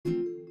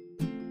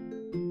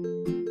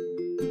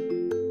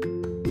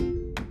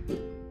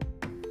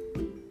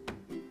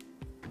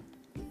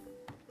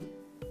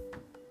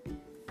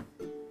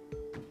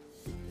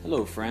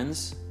Hello,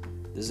 friends.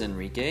 This is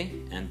Enrique,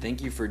 and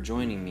thank you for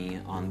joining me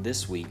on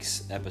this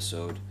week's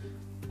episode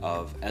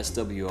of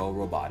SWO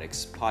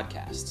Robotics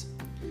Podcast.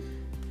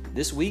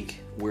 This week,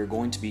 we're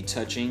going to be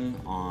touching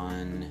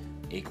on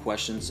a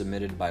question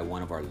submitted by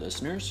one of our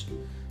listeners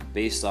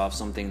based off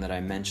something that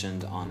I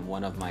mentioned on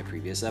one of my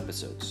previous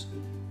episodes.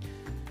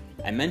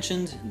 I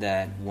mentioned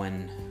that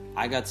when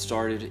I got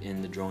started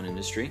in the drone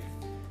industry,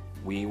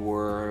 we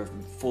were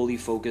fully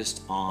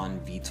focused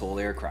on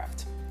VTOL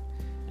aircraft.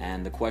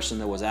 And the question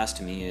that was asked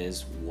to me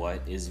is,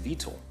 what is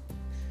VTOL?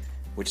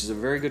 Which is a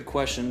very good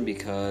question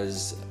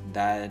because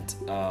that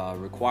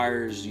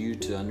requires you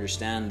to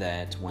understand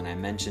that when I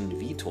mentioned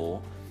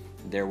VTOL,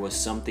 there was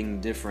something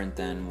different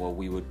than what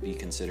we would be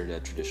considered a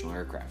traditional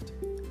aircraft.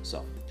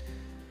 So,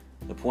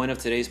 the point of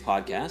today's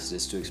podcast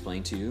is to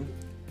explain to you,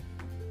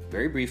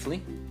 very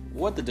briefly,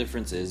 what the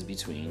difference is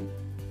between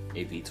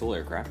a VTOL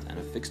aircraft and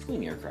a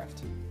fixed-wing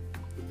aircraft.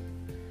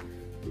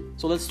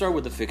 So let's start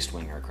with the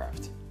fixed-wing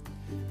aircraft.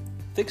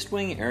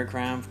 Fixed-wing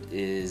aircraft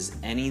is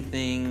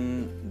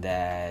anything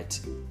that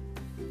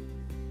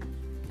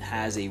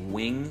has a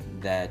wing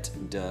that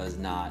does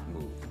not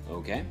move,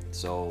 okay?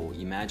 So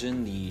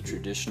imagine the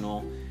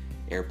traditional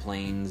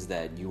airplanes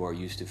that you are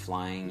used to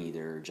flying,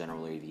 either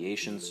general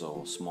aviation,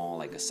 so small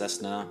like a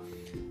Cessna,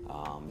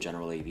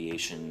 general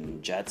aviation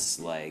jets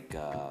like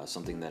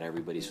something that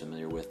everybody's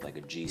familiar with like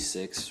a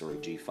G6 or a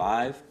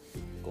G5,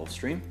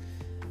 Gulfstream.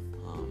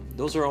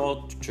 Those are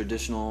all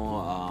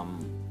traditional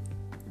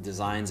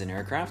designs in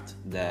aircraft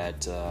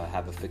that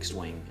have a fixed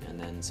wing and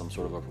then some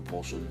sort of a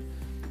propulsion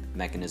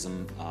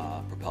mechanism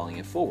propelling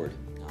it forward.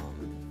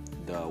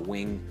 The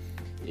wing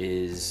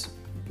is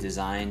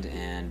designed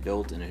and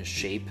built in a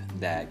shape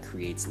that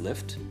creates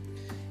lift,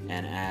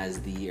 and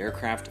as the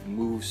aircraft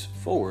moves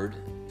forward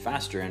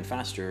faster and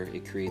faster,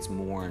 it creates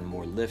more and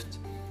more lift,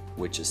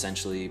 which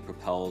essentially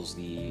propels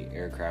the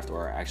aircraft,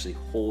 or actually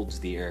holds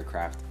the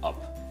aircraft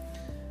up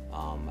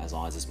as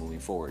long as it's moving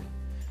forward.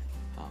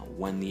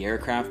 When the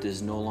aircraft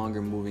is no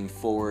longer moving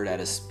forward at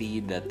a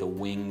speed that the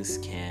wings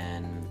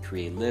can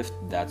create lift,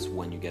 that's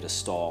when you get a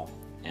stall,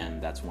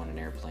 and that's when an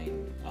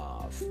airplane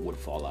would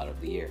fall out of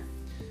the air.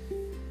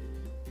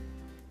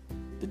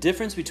 The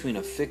difference between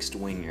a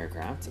fixed-wing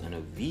aircraft and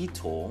a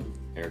VTOL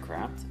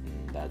aircraft,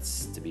 and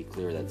that's, to be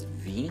clear, that's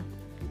V-T-O-L.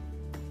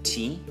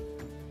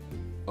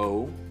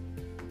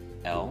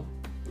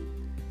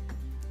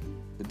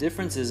 The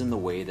difference is in the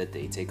way that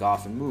they take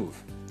off and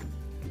move.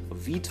 A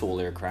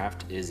VTOL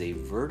aircraft is a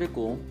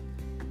vertical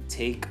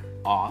take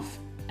off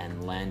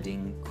and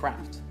landing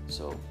craft.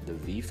 So the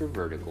V for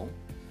vertical,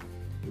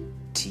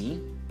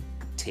 T,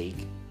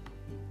 take,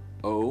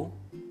 O,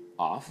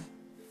 off,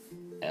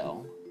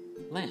 L,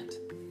 land.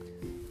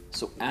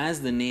 So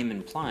as the name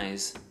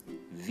implies,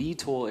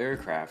 VTOL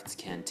aircraft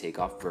can take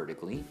off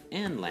vertically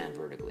and land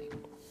vertically.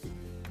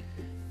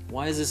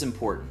 Why is this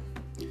important?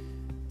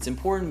 It's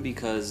important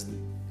because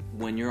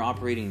when you're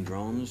operating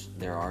drones,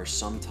 there are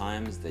some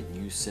times that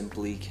you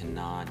simply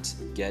cannot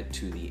get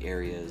to the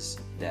areas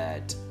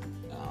that,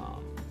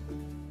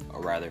 or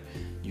rather,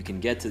 you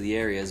can get to the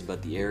areas,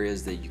 but the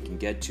areas that you can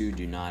get to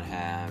do not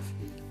have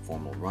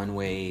formal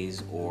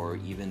runways or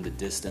even the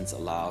distance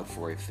allowed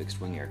for a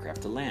fixed-wing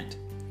aircraft to land.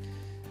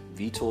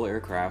 VTOL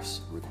aircrafts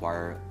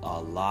require a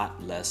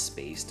lot less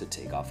space to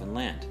take off and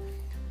land.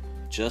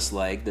 Just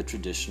like the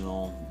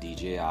traditional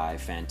DJI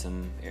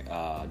Phantom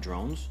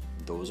drones,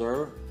 those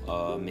are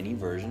a mini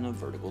version of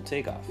vertical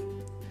takeoff.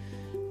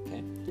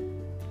 Okay.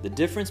 The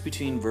difference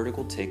between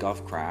vertical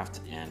takeoff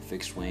craft and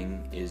fixed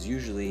wing is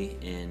usually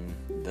in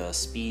the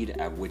speed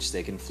at which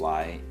they can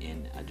fly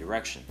in a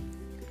direction.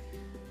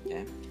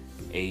 Okay.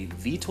 A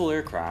VTOL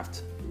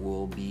aircraft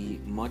will be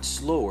much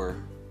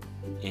slower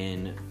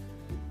in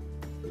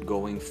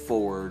going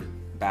forward,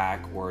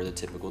 back, or the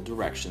typical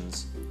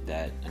directions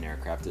that an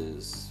aircraft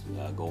is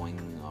going,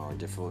 or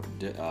different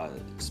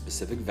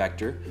specific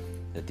vector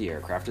that the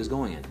aircraft is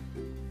going in.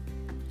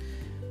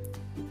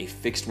 A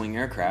fixed-wing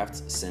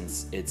aircraft,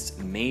 since it's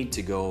made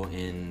to go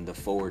in the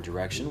forward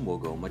direction, will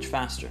go much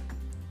faster.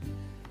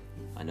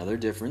 Another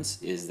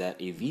difference is that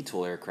a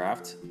VTOL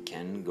aircraft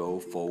can go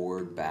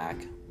forward,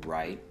 back,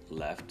 right,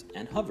 left,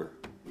 and hover,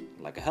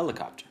 like a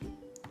helicopter.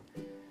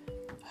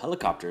 A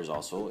helicopter is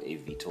also a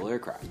VTOL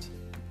aircraft.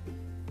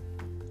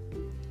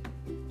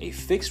 A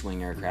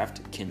fixed-wing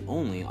aircraft can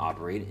only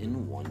operate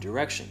in one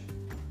direction.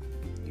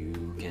 You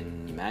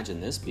can imagine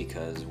this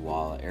because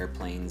while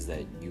airplanes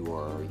that you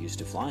are used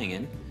to flying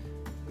in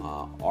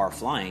are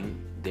flying,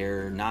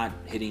 they're not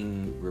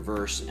hitting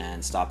reverse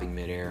and stopping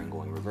midair and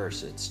going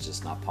reverse. It's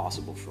just not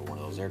possible for one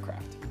of those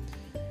aircraft.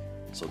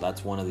 So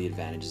that's one of the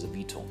advantages of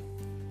VTOL.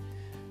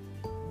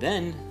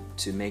 Then,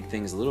 to make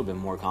things a little bit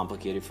more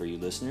complicated for you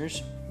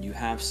listeners, you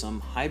have some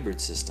hybrid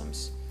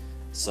systems,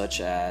 such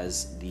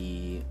as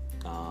the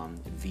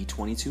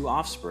V-22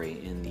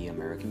 Osprey in the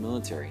American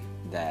military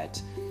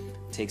that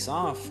takes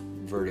off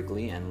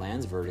vertically and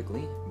lands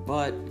vertically,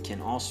 but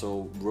can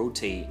also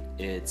rotate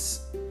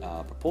its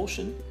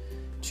propulsion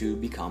to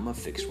become a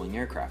fixed-wing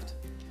aircraft.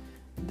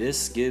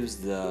 This gives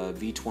the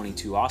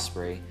V-22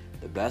 Osprey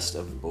the best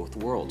of both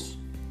worlds.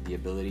 The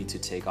ability to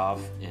take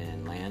off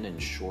and land in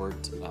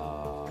short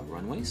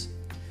runways,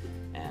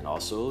 and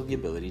also the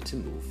ability to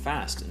move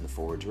fast in the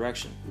forward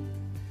direction.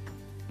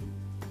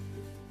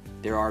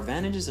 There are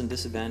advantages and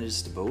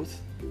disadvantages to both.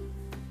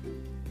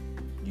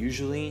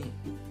 Usually,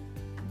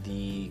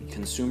 the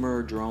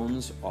consumer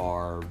drones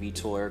are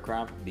VTOL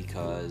aircraft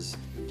because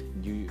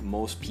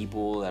most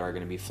people that are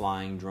going to be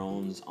flying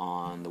drones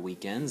on the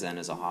weekends and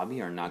as a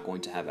hobby are not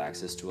going to have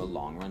access to a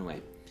long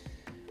runway.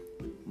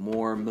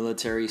 More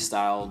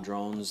military-style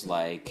drones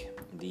like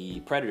the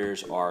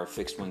Predators are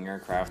fixed-wing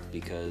aircraft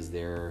because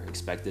they're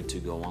expected to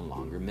go on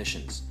longer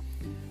missions.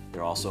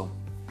 They're also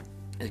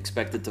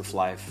expected to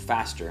fly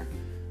faster.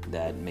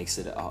 That makes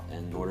it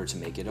in order to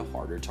make it a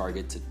harder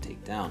target to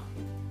take down.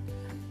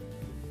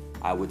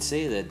 I would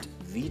say that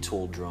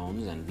VTOL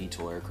drones and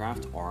VTOL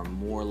aircraft are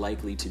more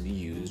likely to be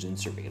used in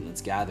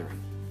surveillance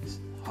gathering,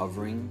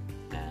 hovering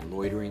and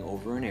loitering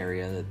over an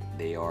area that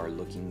they are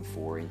looking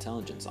for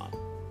intelligence on.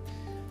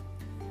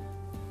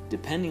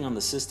 Depending on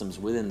the systems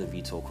within the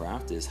VTOL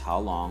craft is how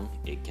long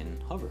it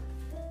can hover.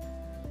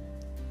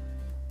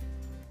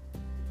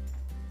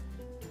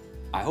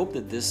 I hope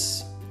that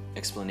this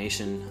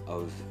explanation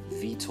of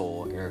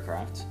VTOL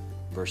aircraft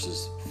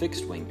versus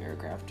fixed-wing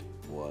aircraft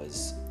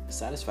was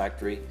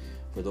satisfactory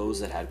for those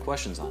that had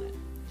questions on it.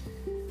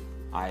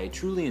 I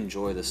truly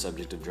enjoy the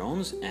subject of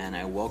drones, and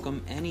I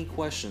welcome any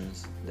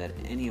questions that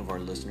any of our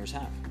listeners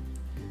have.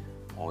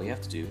 All you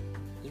have to do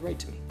is write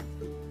to me.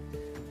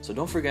 So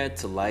don't forget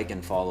to like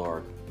and follow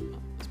our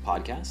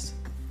podcast,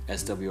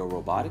 SWO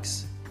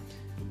Robotics,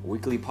 a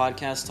weekly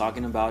podcast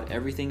talking about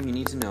everything you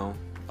need to know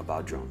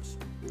about drones.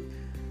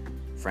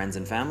 Friends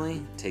and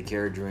family, take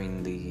care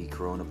during the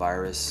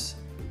coronavirus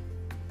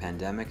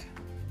pandemic.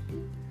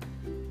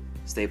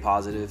 Stay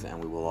positive,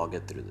 and we will all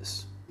get through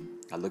this.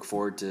 I look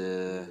forward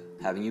to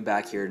having you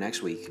back here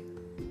next week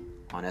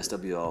on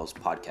SWL's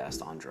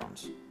podcast on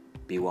drones.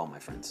 Be well, my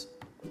friends.